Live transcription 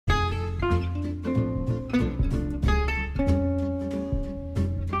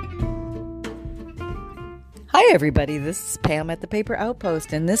Hi, everybody. This is Pam at the Paper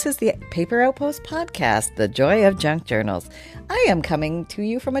Outpost, and this is the Paper Outpost podcast, The Joy of Junk Journals. I am coming to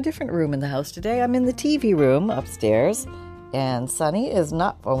you from a different room in the house today. I'm in the TV room upstairs, and Sonny is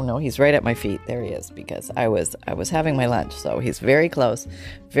not. Oh no, he's right at my feet. There he is, because I was having my lunch, so he's very close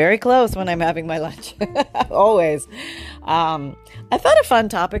when I'm having my lunch. Always. I thought a fun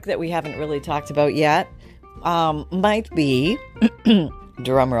topic that we haven't really talked about yet might be,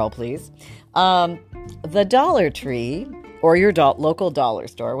 drum roll please, the Dollar Tree or your local dollar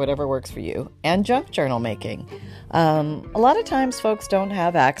store, whatever works for you, and junk journal making. A lot of times folks don't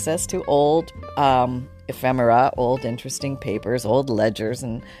have access to old ephemera, old interesting papers, old ledgers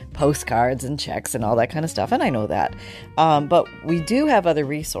and postcards and checks and all that kind of stuff. And I know that. But we do have other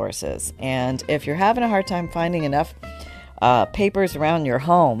resources. And if you're having a hard time finding enough papers around your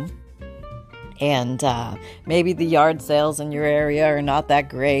home, and maybe the yard sales in your area are not that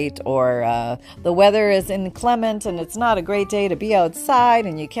great, or the weather is inclement and it's not a great day to be outside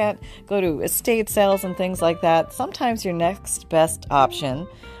and you can't go to estate sales and things like that, sometimes your next best option,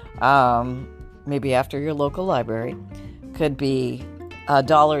 maybe after your local library, could be a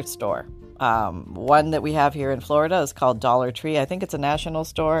dollar store. One that we have here in Florida is called Dollar Tree. I think it's a national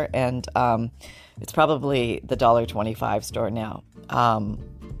store, and it's probably the $1.25 store now.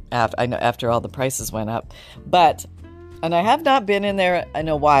 After all the prices went up, and I have not been in there in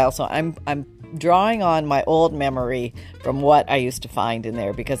a while, so I'm drawing on my old memory from what I used to find in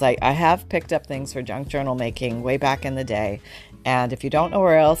there, because I have picked up things for junk journal making way back in the day, and if you don't know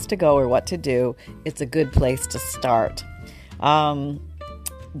where else to go or what to do, it's a good place to start.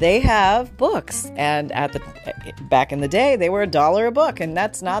 They have books, and back in the day, they were $1 a book, and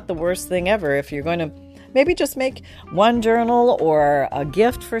that's not the worst thing ever. If you're going to maybe just make one journal or a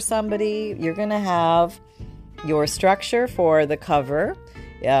gift for somebody, you're going to have your structure for the cover.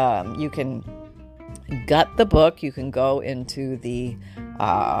 You can gut the book. You can go into the,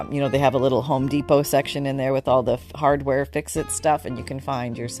 they have a little Home Depot section in there with all the hardware fix-it stuff, and you can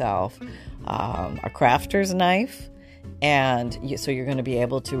find yourself a crafter's knife. And so you're going to be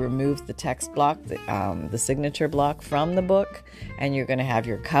able to remove the text block, the signature block from the book, and you're going to have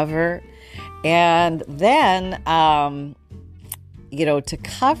your cover. And then, to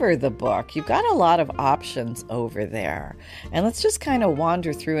cover the book, you've got a lot of options over there. And let's just kind of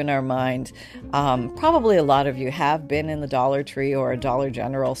wander through in our mind. Probably a lot of you have been in the Dollar Tree or a Dollar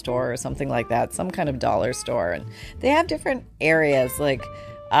General store or something like that, some kind of dollar store. And they have different areas, like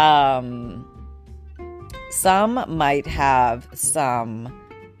some might have some,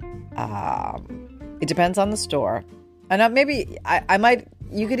 it depends on the store. And maybe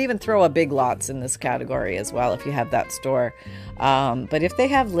you could even throw a Big Lots in this category as well if you have that store. But if they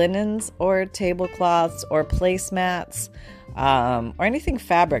have linens or tablecloths or placemats or anything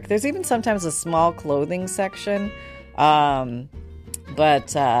fabric, there's even sometimes a small clothing section.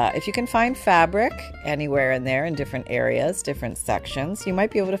 But if you can find fabric anywhere in there in different areas, different sections, you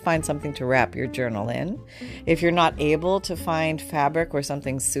might be able to find something to wrap your journal in. If you're not able to find fabric or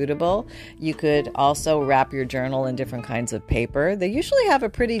something suitable, you could also wrap your journal in different kinds of paper. They usually have a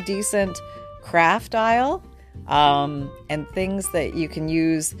pretty decent craft aisle and things that you can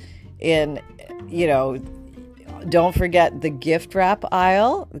use in, don't forget the gift wrap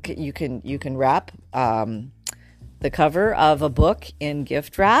aisle. You can wrap the cover of a book in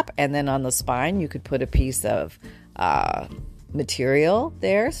gift wrap, and then on the spine you could put a piece of material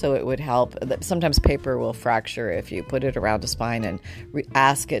there, so it would help. Sometimes paper will fracture if you put it around a spine and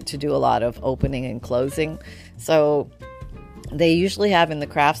ask it to do a lot of opening and closing. So they usually have in the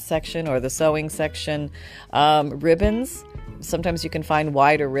crafts section or the sewing section ribbons. Sometimes you can find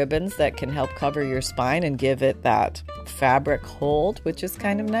wider ribbons that can help cover your spine and give it that fabric hold, which is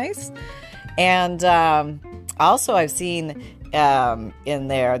kind of nice. And also, I've seen in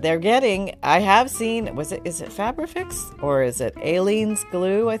there, is it Fabrifix or is it Aleene's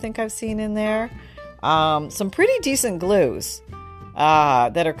glue? I think I've seen in there some pretty decent glues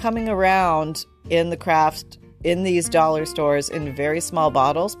that are coming around in the craft in these dollar stores in very small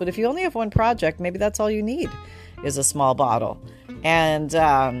bottles. But if you only have one project, maybe that's all you need is a small bottle. And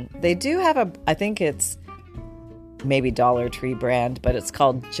they do have I think it's maybe Dollar Tree brand, but it's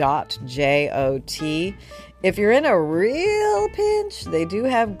called Jot, J-O-T. If you're in a real pinch, they do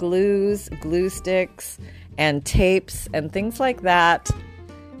have glues, glue sticks, and tapes, and things like that.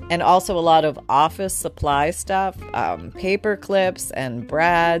 And also a lot of office supply stuff, paper clips and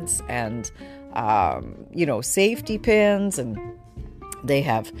brads and, safety pins. And they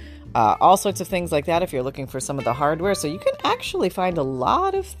have all sorts of things like that if you're looking for some of the hardware. So you can actually find a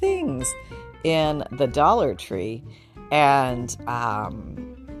lot of things in the Dollar Tree. And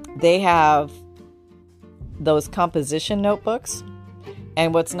they have those composition notebooks.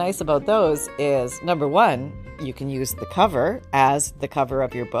 And what's nice about those is, number one, you can use the cover as the cover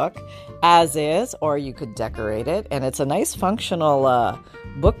of your book, as is, or you could decorate it. And it's a nice functional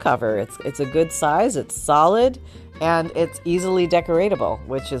book cover. It's a good size, it's solid, and it's easily decoratable,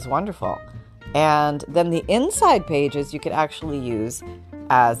 which is wonderful. And then the inside pages you could actually use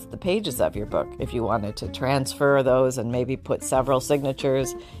as the pages of your book if you wanted to transfer those and maybe put several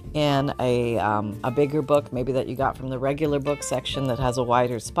signatures in a bigger book, maybe that you got from the regular book section that has a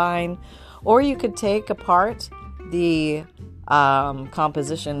wider spine. Or you could take apart the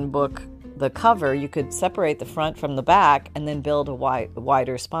composition book, the cover. You could separate the front from the back and then build a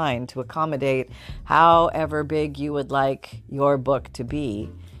wider spine to accommodate however big you would like your book to be.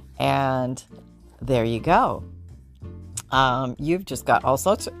 And there you go. You've just got all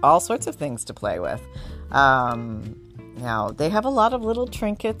sorts of things to play with. Now, they have a lot of little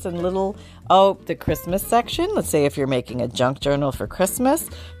trinkets and the Christmas section. Let's say if you're making a junk journal for Christmas,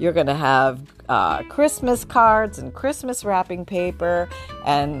 you're going to have Christmas cards and Christmas wrapping paper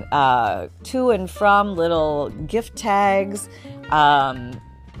and to and from little gift tags,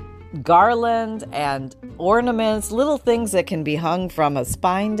 garland and ornaments, little things that can be hung from a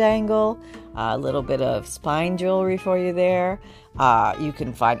spine dangle, a little bit of spine jewelry for you there. You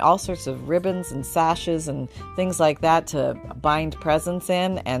can find all sorts of ribbons and sashes and things like that to bind presents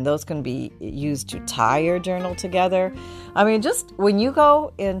in, and those can be used to tie your journal together. I mean, just when you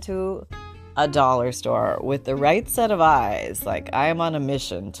go into a dollar store with the right set of eyes, like I am on a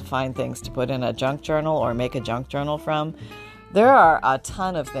mission to find things to put in a junk journal or make a junk journal from, there are a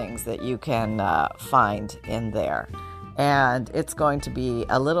ton of things that you can find in there. And it's going to be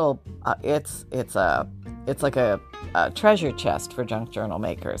a little, it's like a treasure chest for junk journal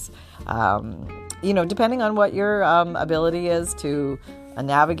makers. Depending on what your ability is to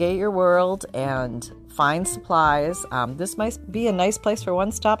navigate your world and find supplies, this might be a nice place for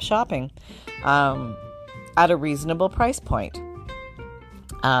one-stop shopping at a reasonable price point.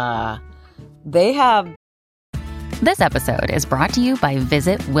 They have... This episode is brought to you by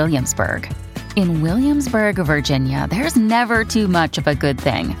Visit Williamsburg. In Williamsburg, Virginia, there's never too much of a good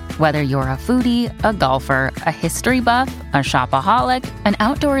thing. Whether you're a foodie, a golfer, a history buff, a shopaholic, an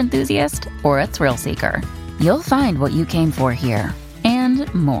outdoor enthusiast, or a thrill seeker, you'll find what you came for here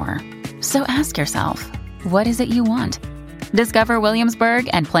and more. So ask yourself, what is it you want? Discover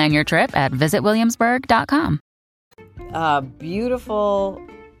Williamsburg and plan your trip at visitwilliamsburg.com. Beautiful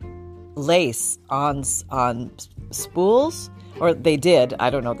lace on spools. Or they did. I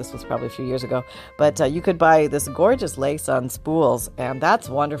don't know. This was probably a few years ago. But you could buy this gorgeous lace on spools. And that's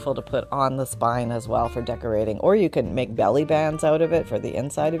wonderful to put on the spine as well for decorating. Or you can make belly bands out of it for the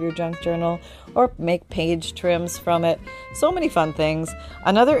inside of your junk journal. Or make page trims from it. So many fun things.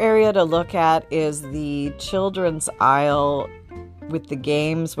 Another area to look at is the children's aisle with the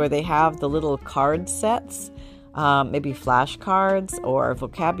games where they have the little card sets. Maybe flashcards or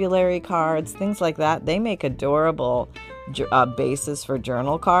vocabulary cards, things like that. They make adorable bases for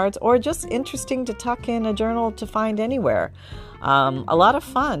journal cards, or just interesting to tuck in a journal to find anywhere. A lot of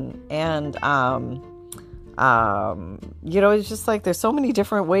fun. And, it's just like there's so many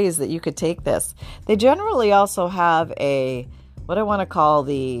different ways that you could take this. They generally also have what I want to call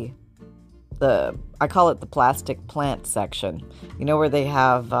I call it the plastic plant section, where they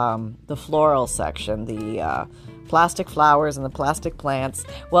have the floral section, the plastic flowers and the plastic plants.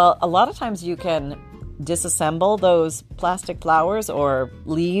 Well, a lot of times you can disassemble those plastic flowers or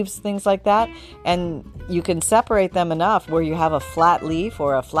leaves, things like that, and you can separate them enough where you have a flat leaf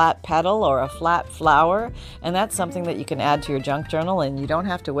or a flat petal or a flat flower, and that's something that you can add to your junk journal, and you don't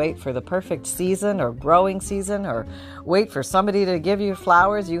have to wait for the perfect season or growing season or wait for somebody to give you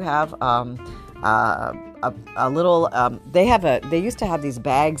flowers. You have a little they used to have these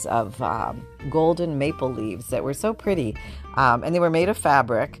bags of golden maple leaves that were so pretty, and they were made of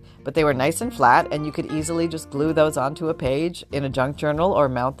fabric, but they were nice and flat, and you could easily just glue those onto a page in a junk journal or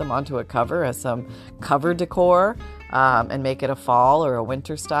mount them onto a cover as some cover decor, and make it a fall or a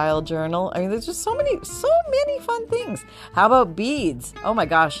winter style journal. I mean, there's just so many fun things. How about beads? Oh my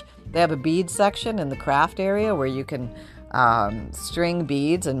gosh, they have a bead section in the craft area where you can string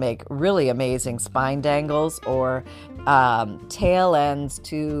beads and make really amazing spine dangles or tail ends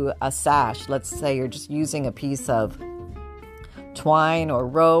to a sash. Let's say you're just using a piece of twine or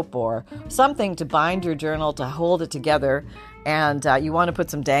rope or something to bind your journal to hold it together, and you want to put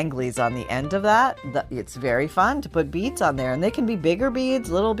some danglies on the end of that. It's very fun to put beads on there, and they can be bigger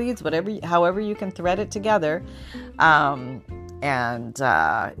beads, little beads, however you can thread it together. And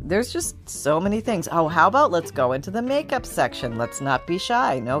there's just so many things. Oh, how about let's go into the makeup section? Let's not be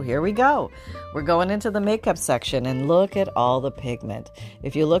shy. No, here we go. We're going into the makeup section and look at all the pigment.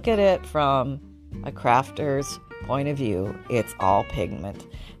 If you look at it from a crafter's point of view, it's all pigment.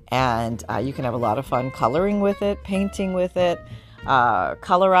 And you can have a lot of fun coloring with it, painting with it,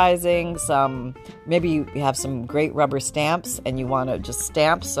 colorizing some. Maybe you have some great rubber stamps and you want to just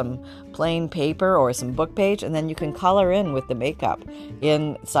stamp some plain paper or some book page, and then you can color in with the makeup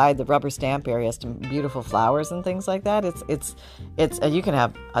inside the rubber stamp area, some beautiful flowers and things like that. It's you can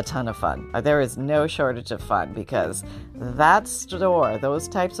have a ton of fun. There is no shortage of fun, because that store, those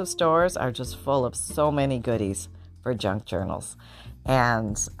types of stores, are just full of so many goodies for junk journals.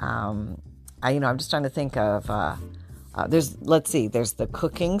 And I'm just trying to think of there's the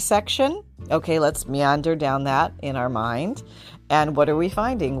cooking section. Okay, let's meander down that in our mind. And what are we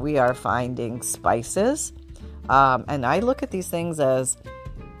finding? We are finding spices. And I look at these things as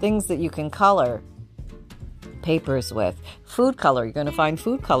things that you can color papers with. Food color, you're going to find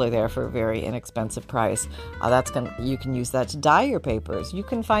food color there for a very inexpensive price. You can use that to dye your papers. You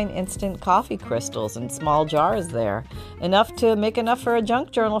can find instant coffee crystals in small jars there. Enough to make enough for a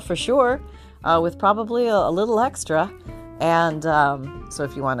junk journal for sure, with probably a little extra. And so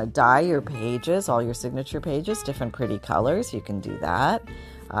if you want to dye your pages, all your signature pages, different pretty colors, you can do that.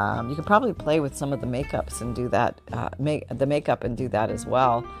 You can probably play with some of the makeups and do that, makeup and do that as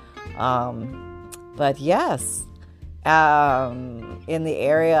well. But yes, in the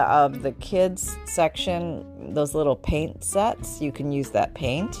area of the kids section, those little paint sets, you can use that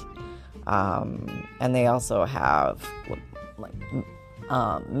paint. And they also have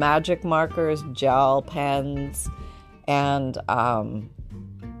magic markers, gel pens, and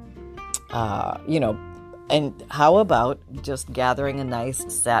and how about just gathering a nice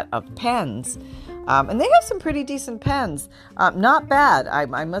set of pens? And they have some pretty decent pens. Not bad,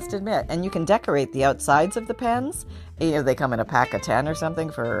 I must admit. And you can decorate the outsides of the pens. They come in a pack of 10 or something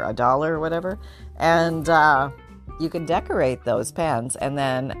for $1 or whatever. And you can decorate those pens and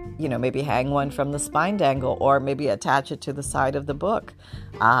then, maybe hang one from the spine dangle, or maybe attach it to the side of the book,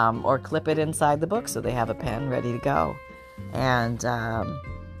 or clip it inside the book so they have a pen ready to go. And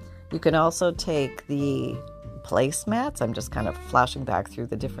you can also take the placemats. I'm just kind of flashing back through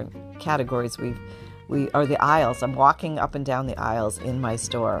the different categories or the aisles. I'm walking up and down the aisles in my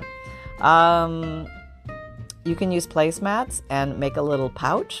store. You can use placemats and make a little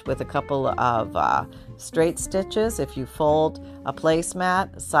pouch with a couple of straight stitches. If you fold a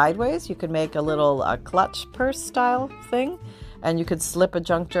placemat sideways, you can make a little clutch purse style thing, and you could slip a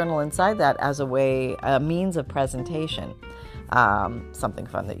junk journal inside that as a means of presentation. Something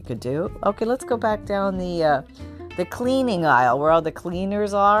fun that you could do. Okay, let's go back down the cleaning aisle where all the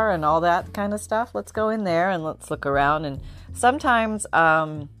cleaners are and all that kind of stuff. Let's go in there and let's look around. And sometimes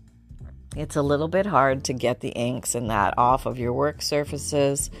it's a little bit hard to get the inks and that off of your work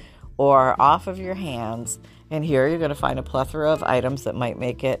surfaces or off of your hands. And here you're going to find a plethora of items that might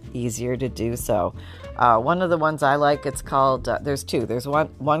make it easier to do so. One of the ones I like, it's called, there's two. There's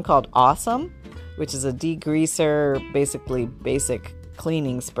one called Awesome, which is a degreaser, basically basic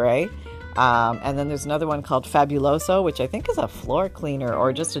cleaning spray. And then there's another one called Fabuloso, which I think is a floor cleaner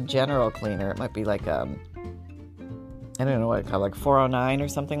or just a general cleaner. It might be like I don't know what it's called, like 409 or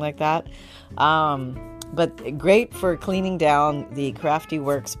something like that. But great for cleaning down the crafty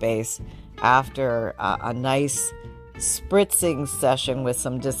workspace after a nice spritzing session with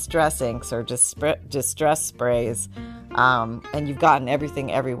some distress inks or distress sprays. And you've gotten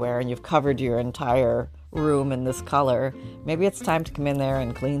everything everywhere and you've covered your entire room in this color. Maybe it's time to come in there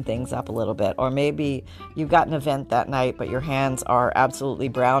and clean things up a little bit. Or maybe you've got an event that night, but your hands are absolutely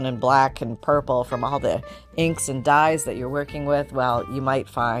brown and black and purple from all the inks and dyes that you're working with. Well, you might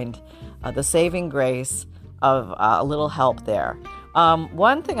find the saving grace of a little help there.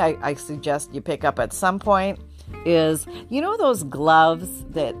 One thing I suggest you pick up at some point is, those gloves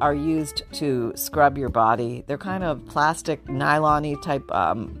that are used to scrub your body? They're kind of plastic, nylon-y type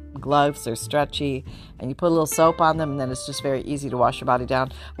gloves. They're stretchy, and you put a little soap on them, and then it's just very easy to wash your body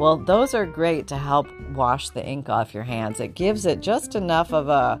down. Well, those are great to help wash the ink off your hands. It gives it just enough of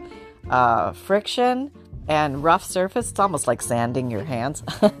a friction and rough surface. It's almost like sanding your hands,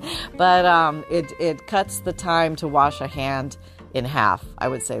 but it cuts the time to wash a hand in half. I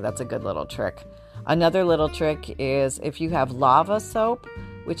would say that's a good little trick. Another little trick is if you have lava soap,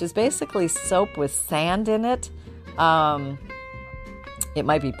 which is basically soap with sand in it. It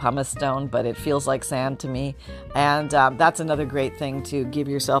might be pumice stone, but it feels like sand to me. And that's another great thing to give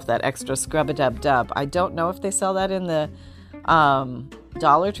yourself that extra scrub-a-dub-dub. I don't know if they sell that in the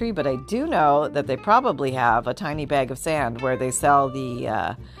Dollar Tree, but I do know that they probably have a tiny bag of sand where they sell they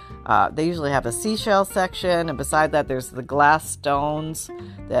usually have a seashell section, and beside that there's the glass stones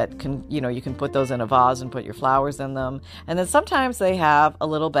that you can put those in a vase and put your flowers in them. And then sometimes they have a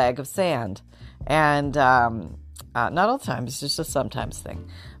little bag of sand, and not all the time, it's just a sometimes thing.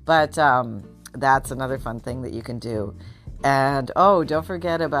 But that's another fun thing that you can do. And don't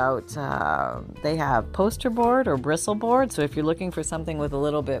forget about they have poster board or bristle board. So if you're looking for something with a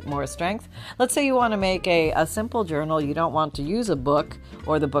little bit more strength, let's say you want to make a simple journal. You don't want to use a book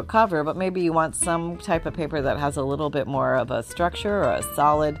or the book cover, but maybe you want some type of paper that has a little bit more of a structure or a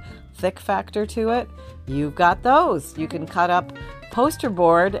solid thick factor to it. You've got those. You can cut up poster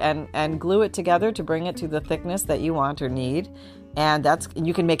board and glue it together to bring it to the thickness that you want or need. And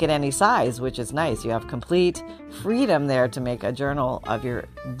you can make it any size, which is nice. You have complete freedom there to make a journal of your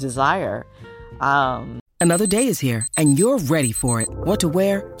desire. Another day is here, and you're ready for it. What to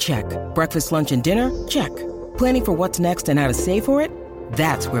wear? Check. Breakfast, lunch, and dinner? Check. Planning for what's next and how to save for it?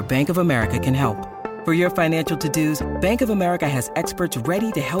 That's where Bank of America can help. For your financial to-dos, Bank of America has experts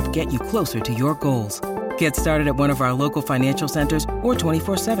ready to help get you closer to your goals. Get started at one of our local financial centers or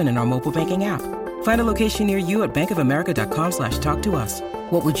 24/7 in our mobile banking app. Find a location near you at bankofamerica.com/talktous.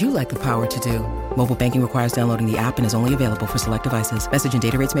 What would you like the power to do? Mobile banking requires downloading the app and is only available for select devices. Message and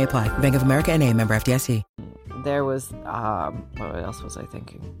data rates may apply. Bank of America N.A., member FDIC. There was, what else was I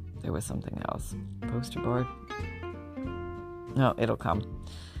thinking? There was something else. Poster board? No, it'll come.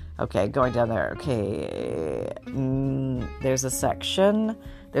 Okay, going down there. Okay, there's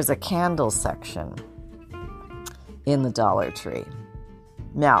a candle section in the Dollar Tree.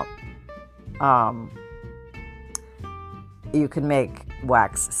 Now, you can make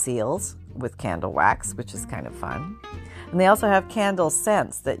wax seals with candle wax, which is kind of fun. And they also have candle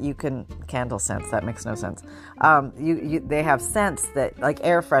scents that that makes no sense. They have scents that, like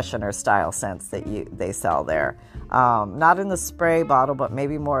air freshener style scents that they sell there. Not in the spray bottle, but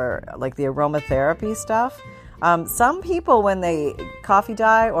maybe more like the aromatherapy stuff. Some people, when they coffee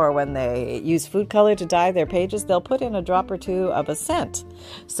dye or when they use food color to dye their pages, they'll put in a drop or two of a scent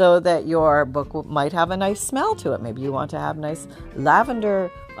so that your book might have a nice smell to it. Maybe you want to have nice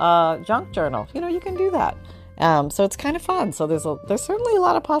lavender junk journal. You can do that. So it's kind of fun. So there's certainly a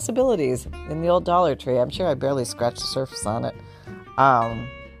lot of possibilities in the old Dollar Tree. I'm sure I barely scratched the surface on it. I'm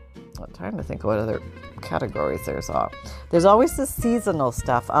trying to think of what other categories are. There's always the seasonal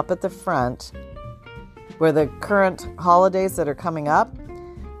stuff up at the front, where the current holidays that are coming up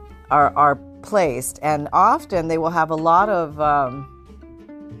are placed. And often they will have a lot of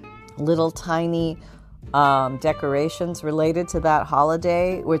little tiny decorations related to that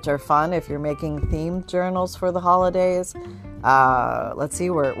holiday, which are fun if you're making themed journals for the holidays. Let's see,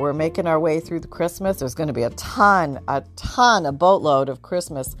 we're making our way through the Christmas. There's going to be a boatload of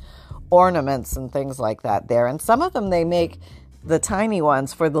Christmas ornaments and things like that there. And some of them they make the tiny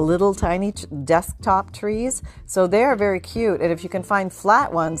ones for the little tiny desktop trees. So they are very cute. And if you can find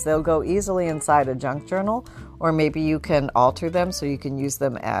flat ones, they'll go easily inside a junk journal, or maybe you can alter them so you can use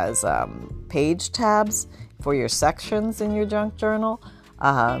them as page tabs for your sections in your junk journal.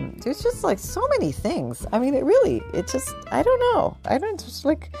 There's just like so many things. I mean, I don't know.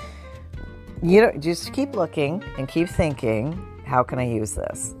 Just keep looking and keep thinking, how can I use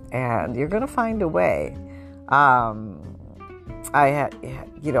this? And you're going to find a way. I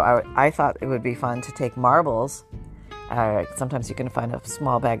thought it would be fun to take marbles. Sometimes you can find a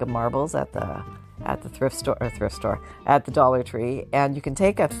small bag of marbles at the thrift store, at the Dollar Tree, and you can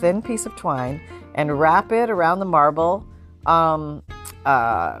take a thin piece of twine and wrap it around the marble,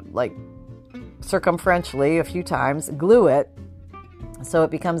 like circumferentially a few times, glue it so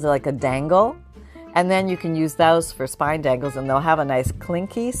it becomes like a dangle, and then you can use those for spine dangles, and they'll have a nice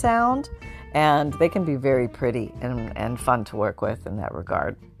clinky sound. And they can be very pretty and fun to work with in that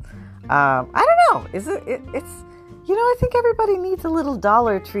regard. I don't know. I think everybody needs a little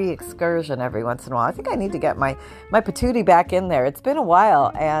Dollar Tree excursion every once in a while. I think I need to get my patootie back in there. It's been a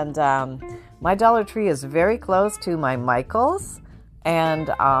while, and my Dollar Tree is very close to my Michael's, and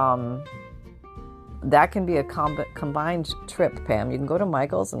that can be a combined trip, Pam. You can go to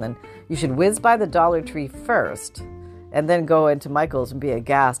Michael's, and then you should whiz by the Dollar Tree first, and then go into Michael's and be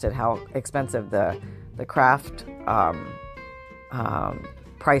aghast at how expensive the craft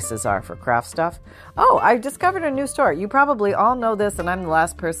prices are for craft stuff. Oh, I discovered a new store. You probably all know this, and I'm the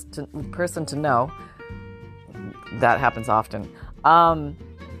last person to know. That happens often.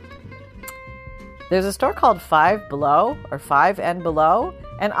 There's a store called Five Below, or 5 and Below,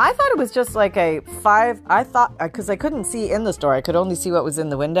 and I thought it was just like a 5. I thought, because I couldn't see in the store, I could only see what was in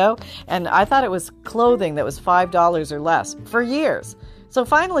the window, and I thought it was clothing that was $5 or less for years. So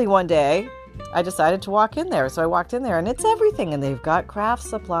finally one day, I decided to walk in there. So I walked in there, and it's everything. And they've got craft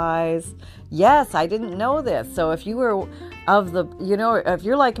supplies. Yes, I didn't know this. So if you were if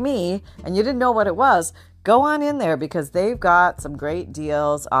you're like me and you didn't know what it was, go on in there, because they've got some great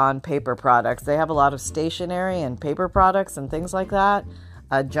deals on paper products. They have a lot of stationery and paper products and things like that.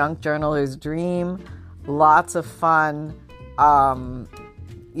 A junk journaler's dream. Lots of fun. Okay,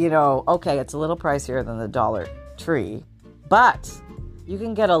 it's a little pricier than the Dollar Tree, but you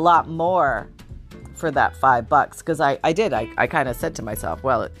can get a lot more for that $5, because I kind of said to myself,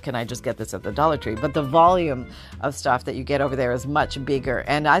 well, can I just get this at the Dollar Tree? But the volume of stuff that you get over there is much bigger,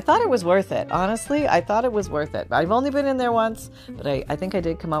 and I thought it was worth it. Honestly, I thought it was worth it. I've only been in there once, but I think I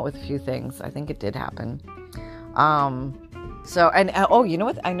did come out with a few things. I think it did happen. You know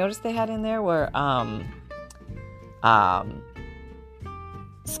what I noticed they had in there were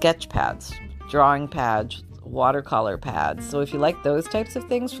sketch pads, drawing pads, watercolor pads. So if you like those types of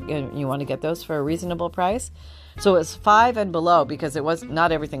things, you want to get those for a reasonable price. So it's $5 and below, because it was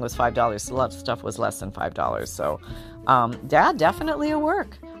not everything was $5. A lot of stuff was less than $5. So, definitely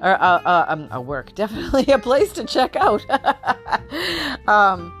definitely a place to check out.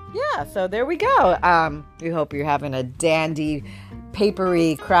 So there we go. We hope you're having a dandy,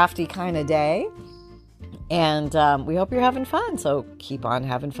 papery, crafty kind of day. And we hope you're having fun. So keep on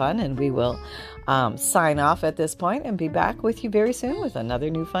having fun, and we will sign off at this point and be back with you very soon with another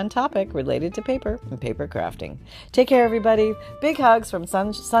new fun topic related to paper and paper crafting. Take care, everybody. Big hugs from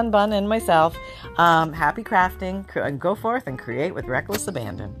Sunbun and myself. Happy crafting, and go forth and create with reckless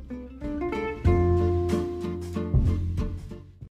abandon.